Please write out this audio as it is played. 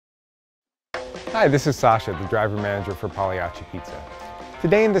Hi, this is Sasha, the driver manager for Pagliacci Pizza.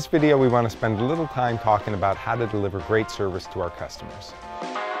 Today in this video, we want to spend a little time talking about how to deliver great service to our customers.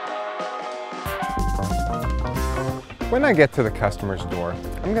 When I get to the customer's door,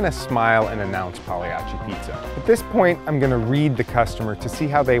 I'm going to smile and announce Pagliacci Pizza. At this point, I'm going to read the customer to see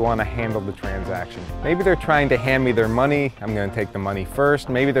how they want to handle the transaction. Maybe they're trying to hand me their money, I'm going to take the money first.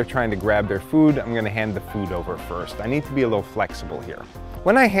 Maybe they're trying to grab their food, I'm going to hand the food over first. I need to be a little flexible here.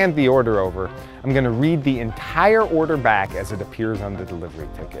 When I hand the order over, I'm going to read the entire order back as it appears on the delivery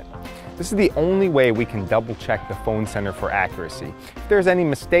ticket. This is the only way we can double check the phone center for accuracy. If there's any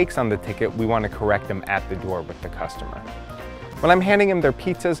mistakes on the ticket, we want to correct them at the door with the customer. When I'm handing them their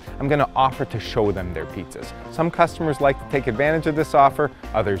pizzas, I'm going to offer to show them their pizzas. Some customers like to take advantage of this offer,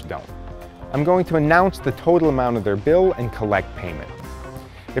 others don't. I'm going to announce the total amount of their bill and collect payment.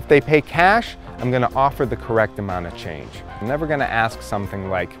 If they pay cash, I'm going to offer the correct amount of change. I'm never going to ask something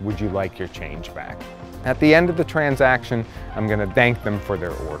like, would you like your change back? At the end of the transaction, I'm going to thank them for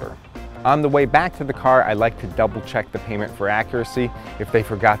their order. On the way back to the car, I like to double check the payment for accuracy. If they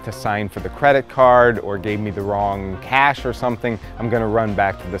forgot to sign for the credit card or gave me the wrong cash or something, I'm going to run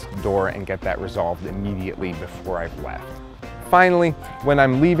back to this door and get that resolved immediately before I've left. Finally, when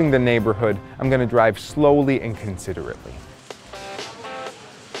I'm leaving the neighborhood, I'm going to drive slowly and considerately.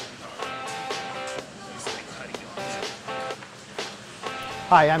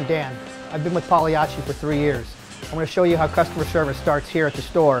 Hi, I'm Dan. I've been with Pagliacci for 3 years. I'm going to show you how customer service starts here at the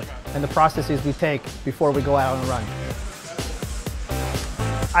store and the processes we take before we go out on a run.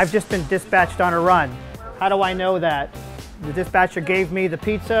 I've just been dispatched on a run. How do I know that? The dispatcher gave me the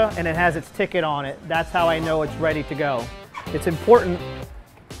pizza and it has its ticket on it. That's how I know it's ready to go. It's important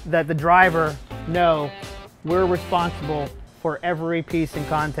that the driver know we're responsible for every piece and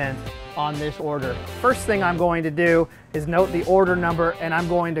content on this order. First thing I'm going to do is note the order number, and I'm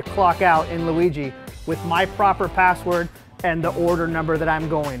going to clock out in Luigi with my proper password and the order number that I'm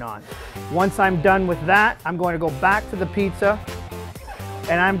going on. Once I'm done with that, I'm going to go back to the pizza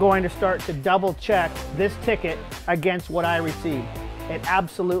and I'm going to start to double check this ticket against what I received. It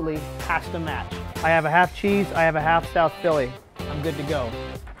absolutely has to match. I have a half cheese, I have a half South Philly. I'm good to go.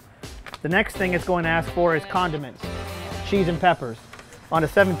 The next thing it's going to ask for is condiments, cheese and peppers. On a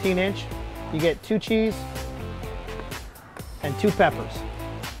 17-inch, you get 2 cheese and 2 peppers.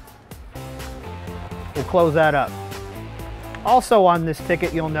 We'll close that up. Also on this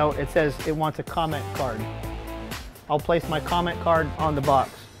ticket, you'll note it says it wants a comment card. I'll place my comment card on the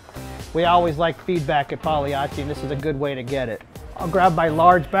box. We always like feedback at Pagliacci, and this is a good way to get it. I'll grab my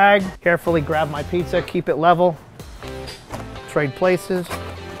large bag, carefully grab my pizza, keep it level, trade places.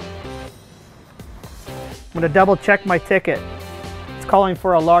 I'm going to double check my ticket. It's calling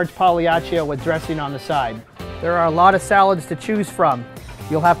for a large Pagliaccio with dressing on the side. There are a lot of salads to choose from.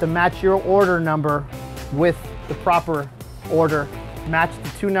 You'll have to match your order number with the proper order. Match the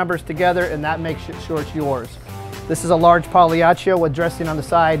 2 numbers together and that makes sure it's yours. This is a large Pagliaccio with dressing on the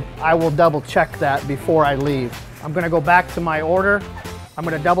side. I will double check that before I leave. I'm going to go back to my order. I'm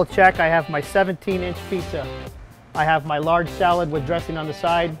going to double check I have my 17-inch pizza. I have my large salad with dressing on the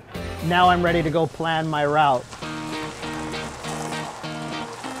side. Now I'm ready to go plan my route.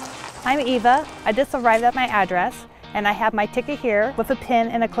 I'm Eva. I just arrived at my address and I have my ticket here with a pin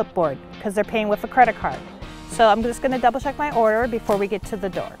and a clipboard because they're paying with a credit card. So I'm just going to double check my order before we get to the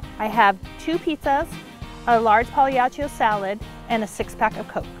door. I have 2 pizzas, a large Pagliaccio salad, and a 6-pack of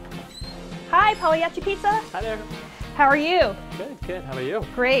Coke. Hi, Pagliacci Pizza. Hi there. How are you? Good, good. How about you?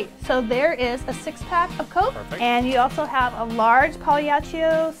 Great. So there is a 6-pack of Coke. Perfect. And you also have a large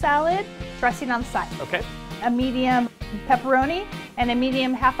Pagliaccio salad dressing on the side. Okay. A medium pepperoni and a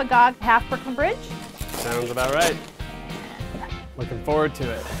medium half agog, half Brooklyn Bridge. Sounds about right. Looking forward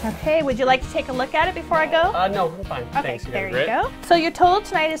to it. Okay, would you like to take a look at it before I go? No, I'm fine. Okay, Thanks. there you go. So your total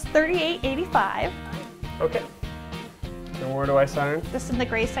tonight is $38.85. Okay. And where do I sign? This is in the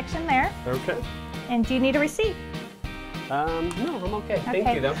gray section there. Okay. And do you need a receipt? No, I'm okay.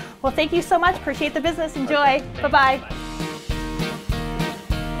 Thank you, though. Well, thank you so much. Appreciate the business. Enjoy. Okay. Bye-bye.